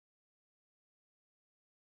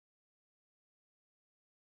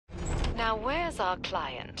Now where's our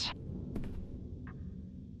client?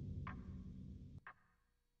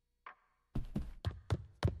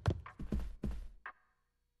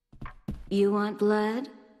 You want blood?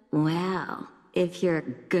 Well, if you're a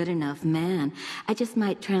good enough man, I just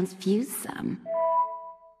might transfuse some.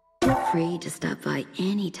 Feel free to stop by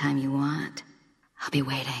anytime you want. I'll be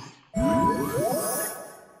waiting.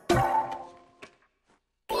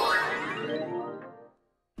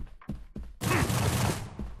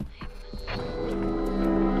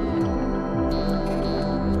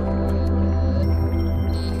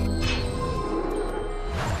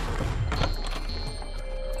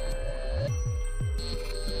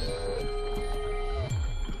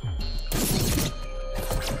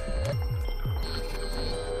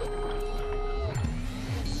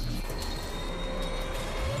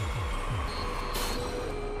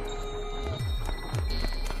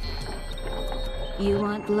 You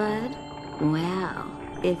want blood? Well,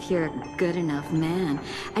 if you're a good enough man,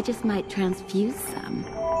 I just might transfuse some.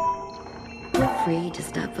 Feel free to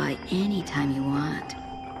stop by anytime you want.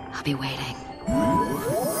 I'll be waiting.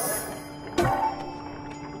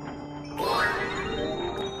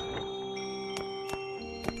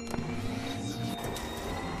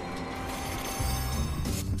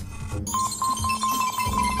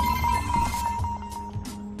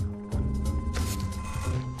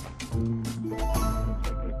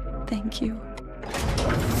 Thank you.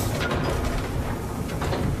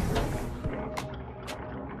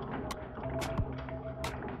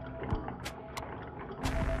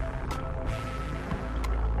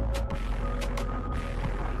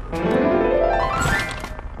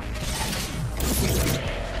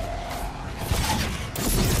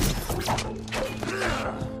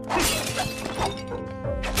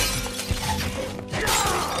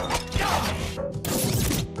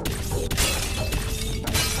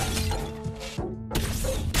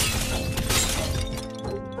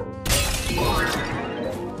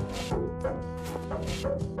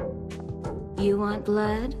 You want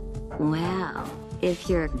blood? Well, if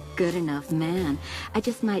you're a good enough man, I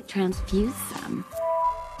just might transfuse some.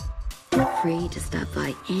 Feel free to stop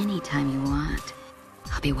by anytime you want.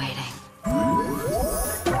 I'll be waiting.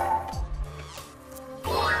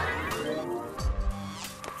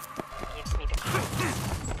 Gives me the creeps.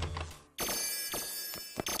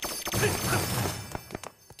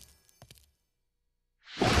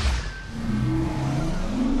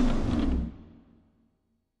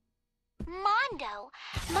 Mondo,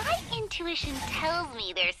 my intuition tells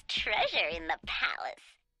me there's treasure in the palace.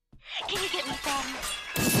 Can you get me some?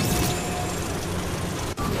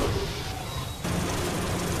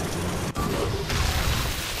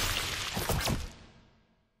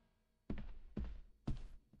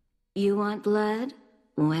 You want blood?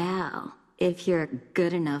 Well, if you're a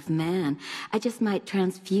good enough man, I just might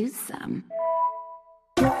transfuse some.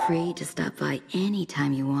 Feel free to stop by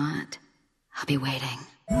anytime you want. I'll be waiting.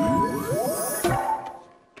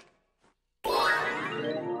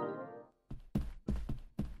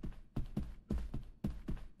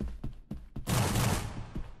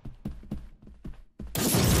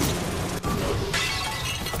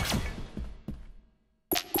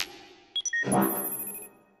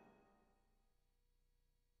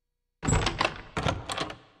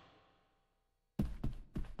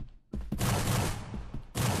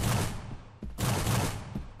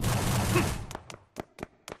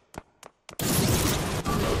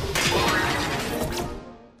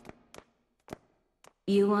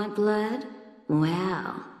 You want blood?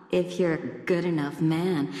 Well, if you're a good enough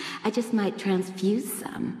man, I just might transfuse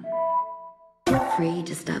some. Feel free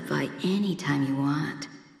to stop by anytime you want.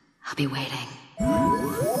 I'll be waiting.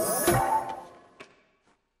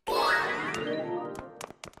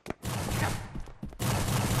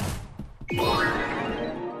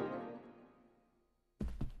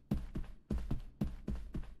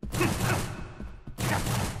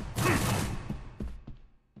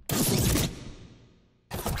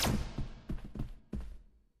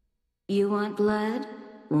 You want blood?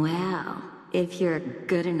 Well, if you're a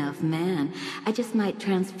good enough man, I just might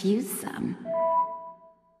transfuse some.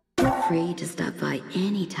 Feel free to stop by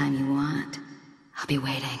anytime you want. I'll be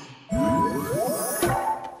waiting.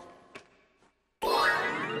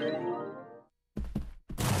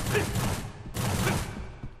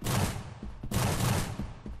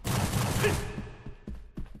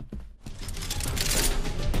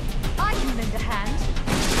 I can lend a hand.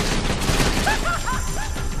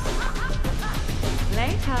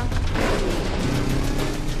 Later.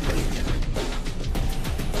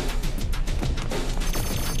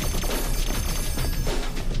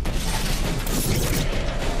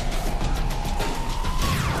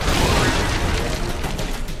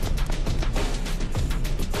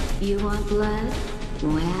 You want blood?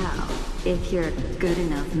 Well, if you're a good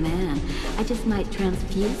enough man, I just might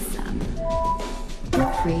transfuse some.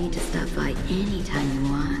 Free to stop by anytime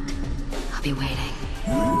you want. I'll be waiting.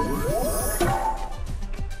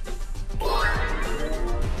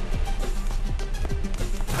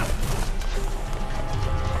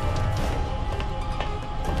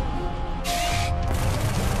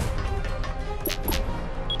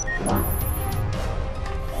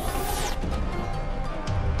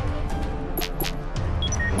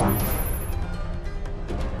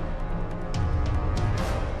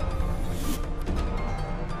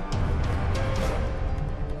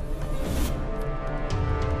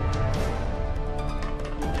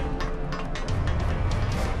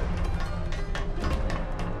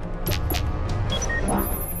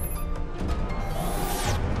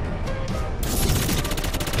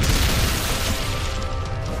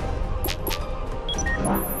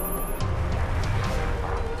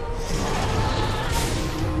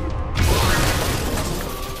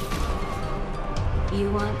 You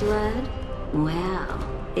want blood? Well,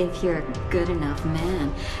 if you're a good enough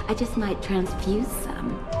man, I just might transfuse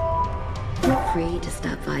some. Free to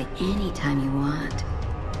stop by anytime you want.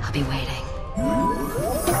 I'll be waiting.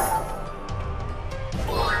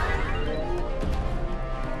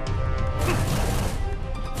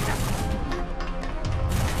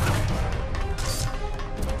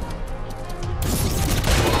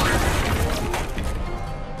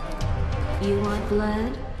 You want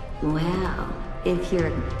blood? Well, if you're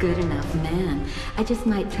a good enough man, I just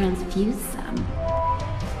might transfuse some.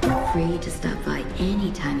 Free to stop by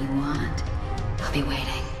anytime you want. I'll be waiting.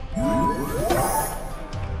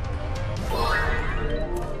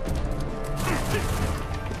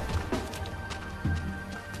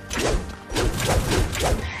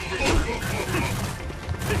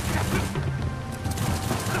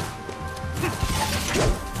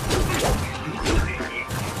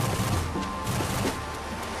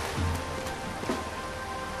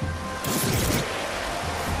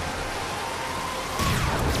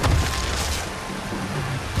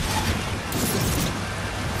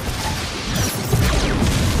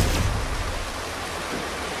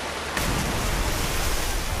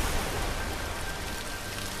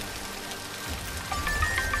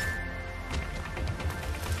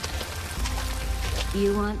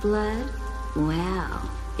 You want blood? Well,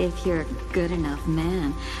 if you're a good enough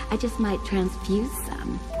man, I just might transfuse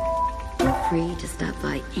some. Free to stop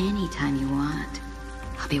by anytime you want.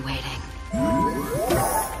 I'll be waiting.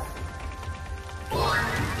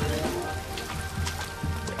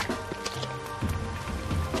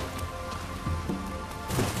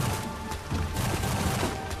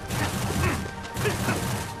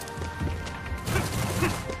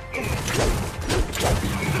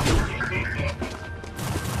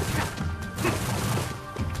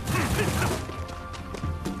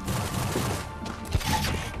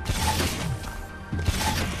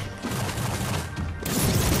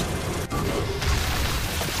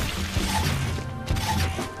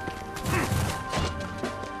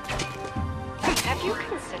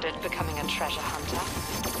 Becoming a treasure hunter.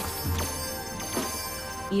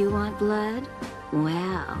 You want blood?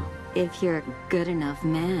 Well, if you're a good enough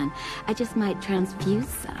man, I just might transfuse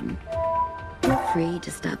some. Free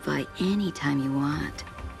to stop by anytime you want.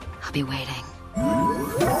 I'll be waiting.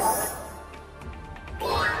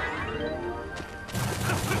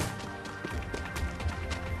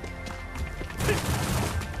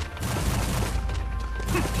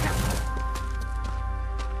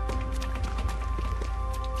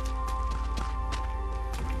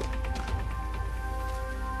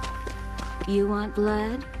 You want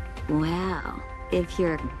blood? Well, if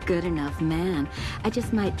you're a good enough man, I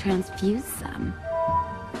just might transfuse some.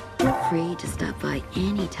 Free to stop by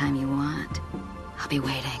anytime you want. I'll be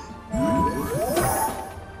waiting.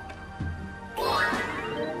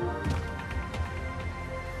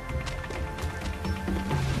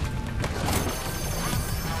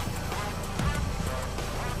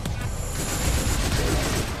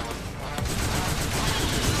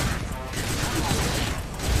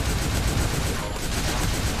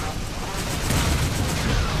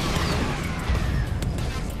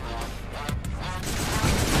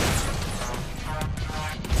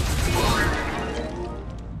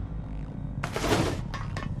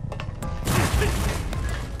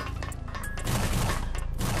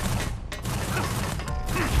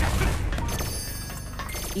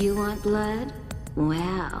 You want blood?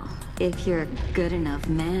 Well, if you're a good enough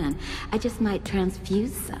man, I just might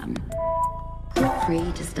transfuse some.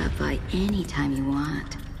 Free to stop by anytime you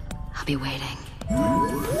want. I'll be waiting.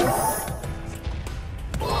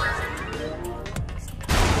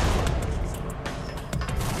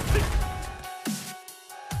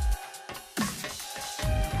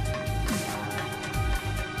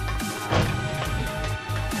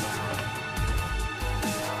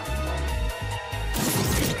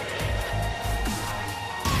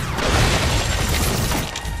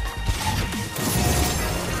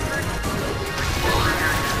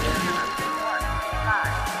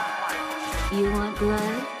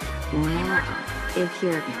 blood? Well, if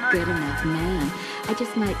you're a good enough man, I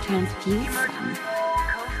just might transfuse some.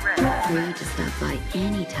 Feel free to stop by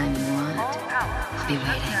anytime you want. I'll be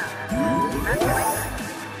waiting.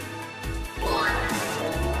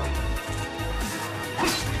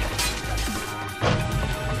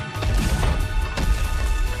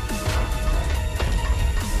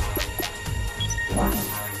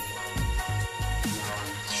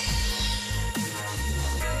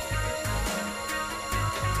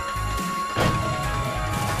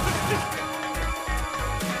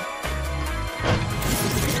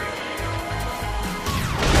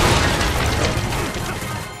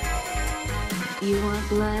 You want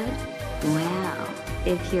blood? Well,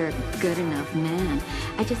 if you're a good enough man,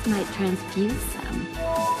 I just might transfuse some.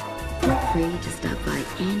 Feel free to stop by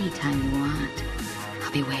anytime you want.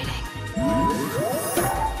 I'll be waiting.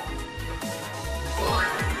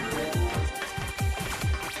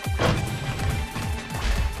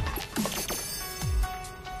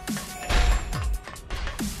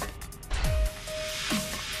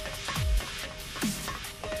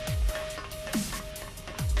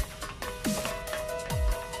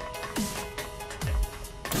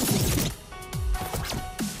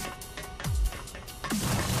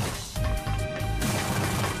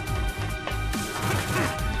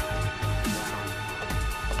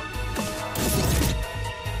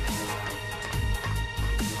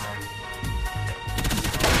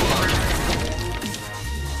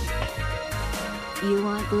 You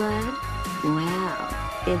want blood? Well,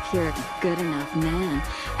 if you're a good enough man,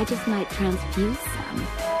 I just might transfuse some.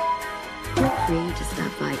 Feel free to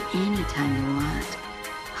stop by anytime you want.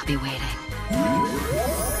 I'll be waiting.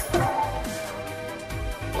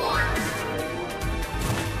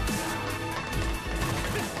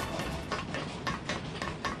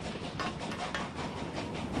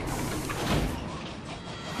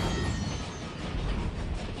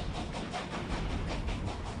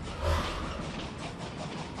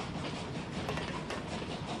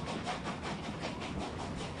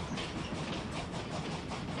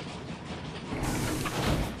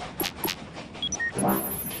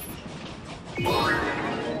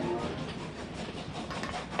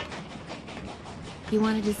 You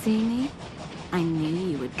wanted to see me? I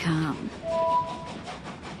knew you would come.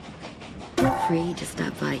 Feel free to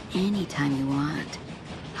stop by anytime you want.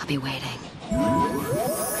 I'll be waiting.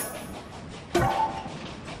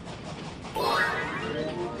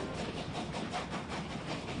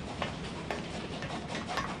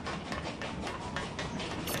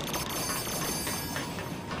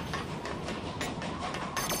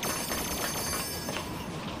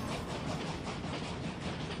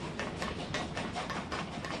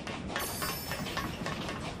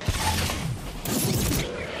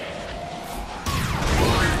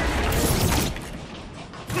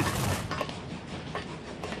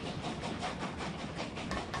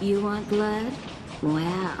 You want blood?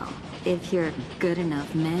 Well, if you're a good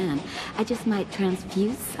enough man, I just might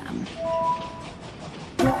transfuse some.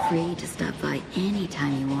 Feel free to stop by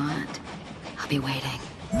anytime you want. I'll be waiting.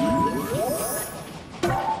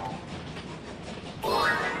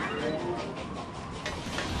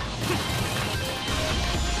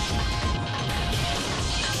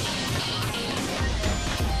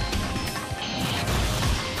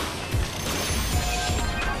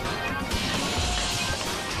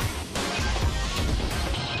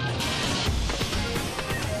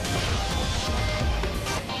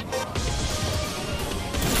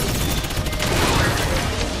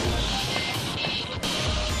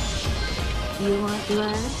 You want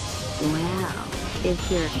blood? Well,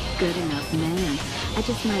 if you're a good enough man, I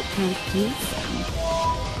just might transfuse some.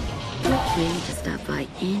 Feel free to stop by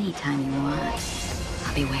anytime you want.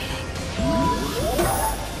 I'll be waiting.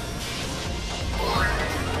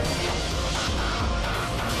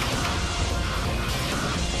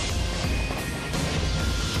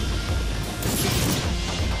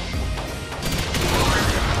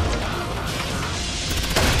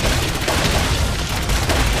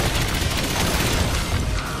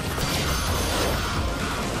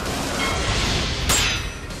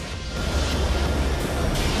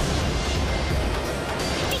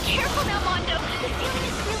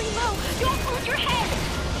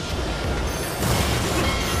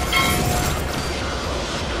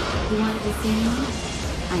 You wanted to see me?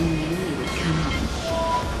 I knew you would come.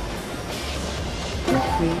 Feel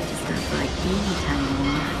free to stop by anytime you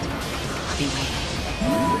want. I'll be waiting.